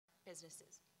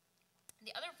businesses.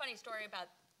 The other funny story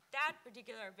about that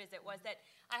particular visit was that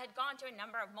I had gone to a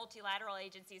number of multilateral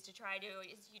agencies to try to,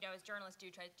 as journalists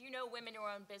do you know women who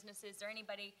own businesses? Is there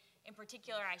anybody in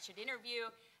particular I should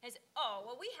interview? And I said, oh,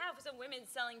 well, we have some women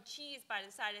selling cheese by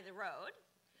the side of the road,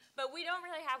 but we don't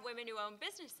really have women who own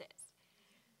businesses.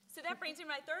 So that brings me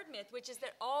to my third myth, which is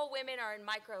that all women are in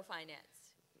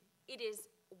microfinance. It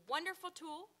is a wonderful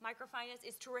tool. Microfinance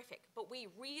is terrific, but we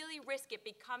really risk it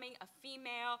becoming a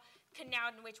female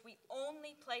canal in which we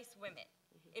only place women.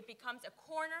 It becomes a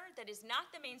corner that is not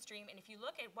the mainstream, and if you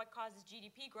look at what causes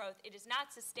GDP growth, it is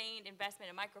not sustained investment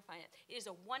in microfinance. It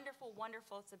is a wonderful,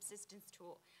 wonderful subsistence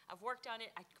tool. I've worked on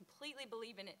it. I completely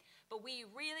believe in it. But we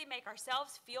really make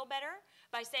ourselves feel better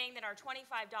by saying that our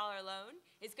 $25 loan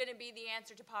is going to be the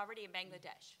answer to poverty in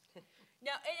Bangladesh.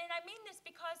 Now, and I mean this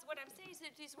because what I'm saying is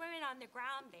that these women on the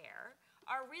ground there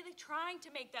are really trying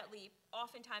to make that leap,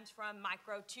 oftentimes from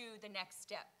micro to the next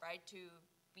step, right, to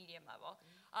medium level,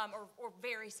 or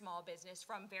very small business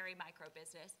from very micro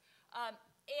business.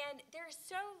 And there's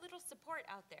so little support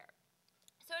out there.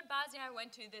 So in Bosnia, I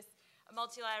went to this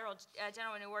multilateral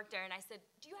gentleman who worked there, and I said,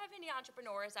 do you have any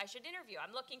entrepreneurs I should interview?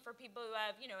 I'm looking for people who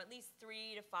have, at least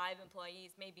 3 to 5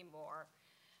 employees, maybe more.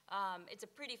 It's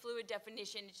a pretty fluid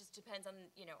definition. It just depends on,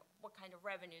 what kind of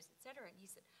revenues, et cetera. And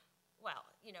he said, well,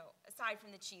 aside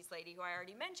from the cheese lady who I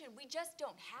already mentioned, we just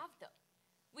don't have them.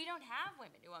 We don't have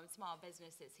women who own small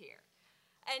businesses here.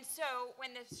 And so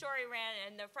when the story ran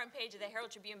in the front page of the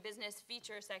Herald Tribune business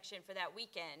feature section for that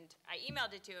weekend, I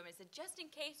emailed it to him and said, just in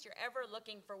case you're ever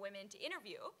looking for women to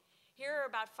interview, here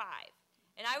are about 5.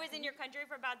 And I was in your country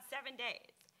for about 7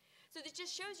 days. So that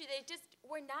just shows you that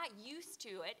we're not used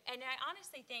to it. And I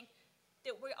honestly think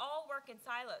that we all work in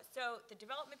silos. So the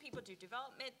development people do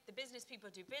development, the business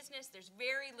people do business. There's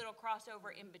very little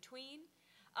crossover in between.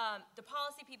 The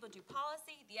policy people do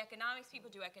policy, the economics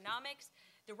people do economics,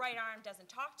 the right arm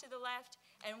doesn't talk to the left,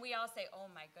 and we all say,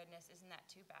 oh my goodness, isn't that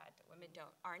too bad that women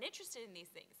aren't interested in these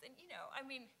things? And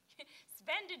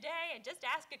spend a day and just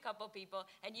ask a couple people,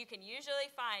 and you can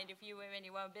usually find a few women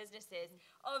who own businesses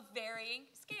of varying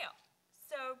scale.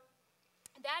 So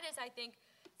that is, I think,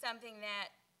 something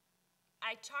that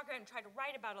I talk about and try to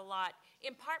write about a lot,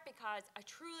 in part because I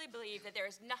truly believe that there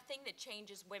is nothing that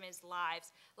changes women's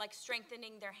lives like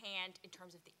strengthening their hand in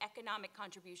terms of the economic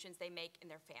contributions they make in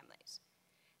their families.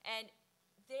 And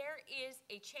there is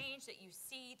a change that you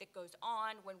see that goes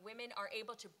on when women are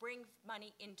able to bring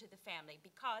money into the family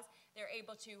because they're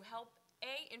able to help,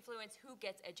 A, influence who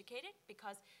gets educated,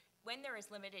 because when there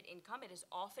is limited income, it is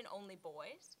often only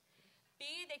boys.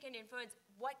 B, they can influence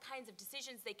what kinds of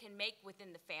decisions they can make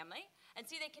within the family. And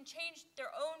C, they can change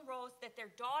their own roles that their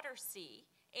daughters see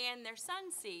and their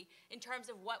sons see in terms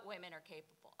of what women are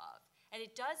capable of. And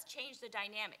it does change the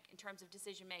dynamic in terms of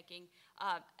decision making.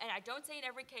 And I don't say in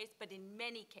every case, but in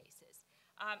many cases.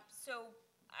 So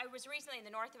I was recently in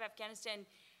the north of Afghanistan,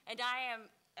 and I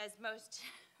am, as most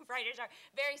writers are,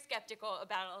 very skeptical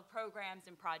about programs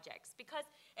and projects because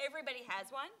everybody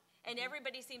has one. And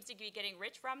everybody seems to be getting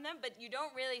rich from them, but you don't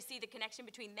really see the connection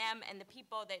between them and the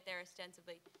people that they're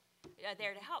ostensibly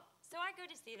there to help. So I go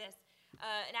to see this,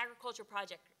 an agriculture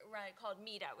project called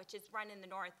MEDA, which is run in the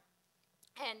north,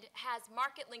 and has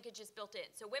market linkages built in.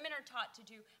 So women are taught to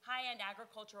do high-end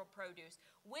agricultural produce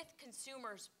with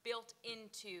consumers built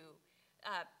into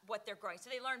what they're growing.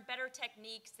 So they learn better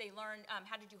techniques, they learn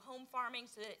how to do home farming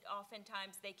so that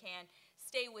oftentimes they can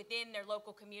stay within their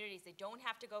local communities. They don't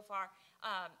have to go far.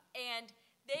 And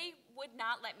they would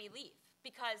not let me leave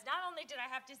because not only did I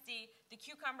have to see the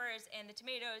cucumbers and the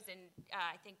tomatoes and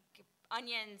I think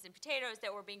onions and potatoes that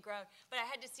were being grown, but I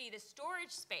had to see the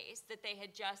storage space that they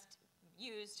had just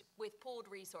used with pooled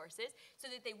resources so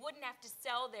that they wouldn't have to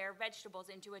sell their vegetables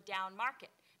into a down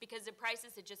market, because the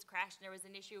prices had just crashed and there was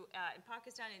an issue in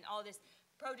Pakistan and all this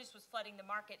produce was flooding the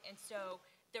market, and so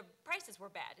the prices were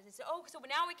bad. And they said, oh, so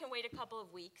now we can wait a couple of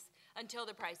weeks until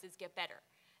the prices get better.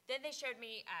 Then they showed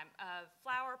me a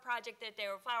flower project that they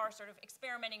were sort of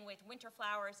experimenting with winter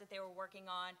flowers that they were working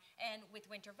on and with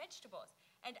winter vegetables.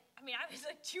 And I mean, I was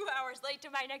like 2 hours late to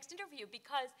my next interview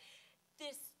because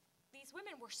these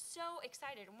women were so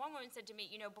excited. And one woman said to me,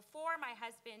 before my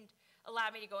husband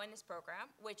allowed me to go in this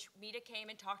program, which MEDA came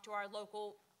and talked to our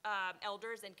local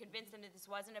elders and convinced them that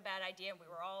this wasn't a bad idea, and we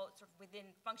were all sort of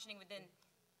functioning within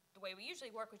the way we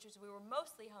usually work, which is we were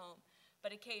mostly home,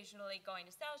 but occasionally going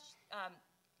to sell.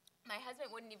 My husband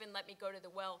wouldn't even let me go to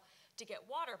the well to get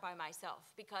water by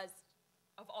myself because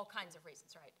of all kinds of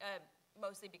reasons, right?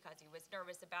 Mostly because he was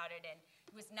nervous about it and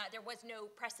there was no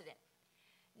precedent.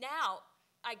 Now,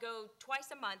 I go twice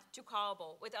a month to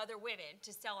Kabul with other women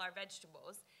to sell our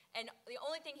vegetables, and the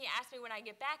only thing he asks me when I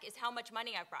get back is how much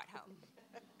money I brought home.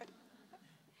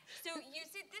 So you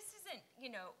see, this isn't,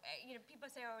 people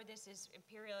say, oh, this is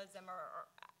imperialism, or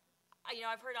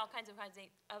I've heard all kinds of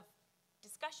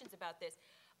discussions about this,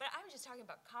 but I'm just talking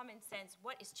about common sense,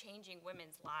 what is changing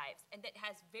women's lives, and that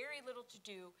has very little to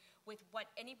do with what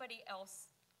anybody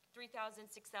else 3,000,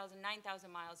 6,000,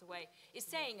 9,000 miles away is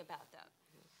saying about them.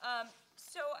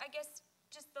 So I guess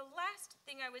just the last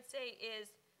thing I would say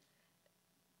is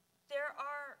there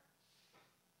are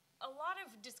a lot of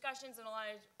discussions and a lot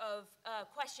of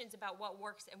questions about what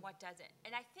works and what doesn't.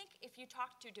 And I think if you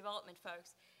talk to development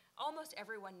folks, almost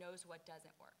everyone knows what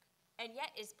doesn't work, and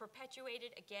yet is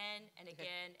perpetuated again and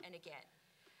again and again.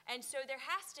 And so there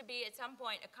has to be, at some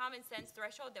point, a common sense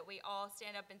threshold that we all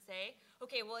stand up and say,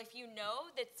 okay, well, if you know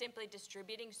that simply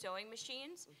distributing sewing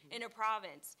machines in a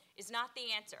province is not the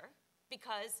answer,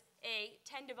 because A,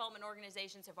 10 development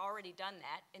organizations have already done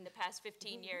that in the past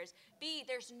 15 years, B,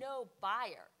 there's no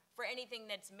buyer for anything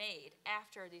that's made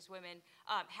after these women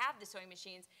have the sewing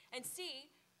machines, and C,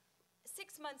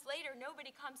 6 months later, nobody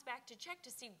comes back to check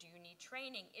to see, do you need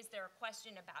training? Is there a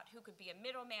question about who could be a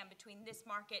middleman between this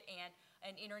market and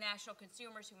international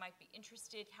consumers who might be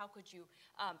interested? How could you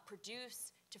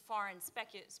produce to foreign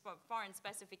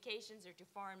specifications or to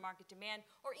foreign market demand,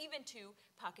 or even to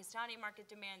Pakistani market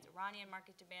demands, Iranian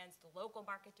market demands, the local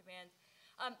market demands?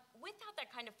 Without that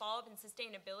kind of follow-up and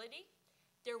sustainability,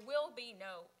 there will be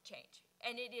no change.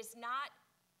 And it is not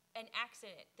an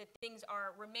accident that things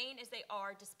remain as they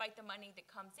are despite the money that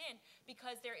comes in,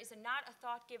 because there is not a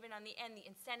thought given on the end. The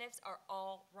incentives are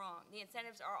all wrong. The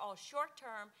incentives are all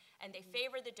short-term, and they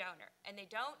favor the donor, and they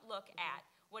don't look at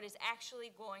what is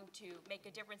actually going to make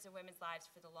a difference in women's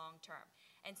lives for the long term.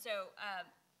 And so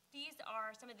these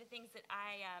are some of the things that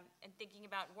I am thinking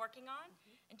about working on.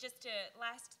 And just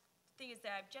last thing is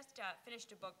that I've just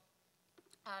finished a book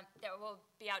that will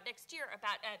be out next year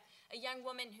about a young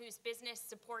woman whose business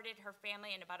supported her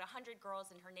family and about 100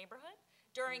 girls in her neighborhood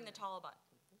during the Taliban.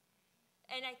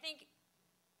 And I think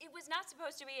it was not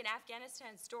supposed to be an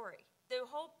Afghanistan story. The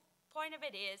whole point of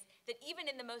it is that even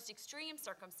in the most extreme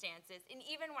circumstances, and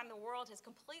even when the world has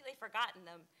completely forgotten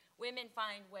them, women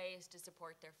find ways to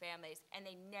support their families, and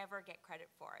they never get credit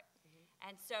for it.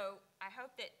 And so I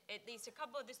hope that at least a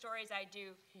couple of the stories I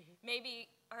do maybe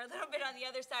are a little bit on the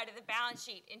other side of the balance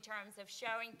sheet in terms of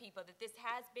showing people that this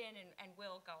has been and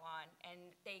will go on, and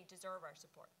they deserve our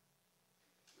support.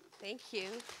 Thank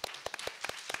you.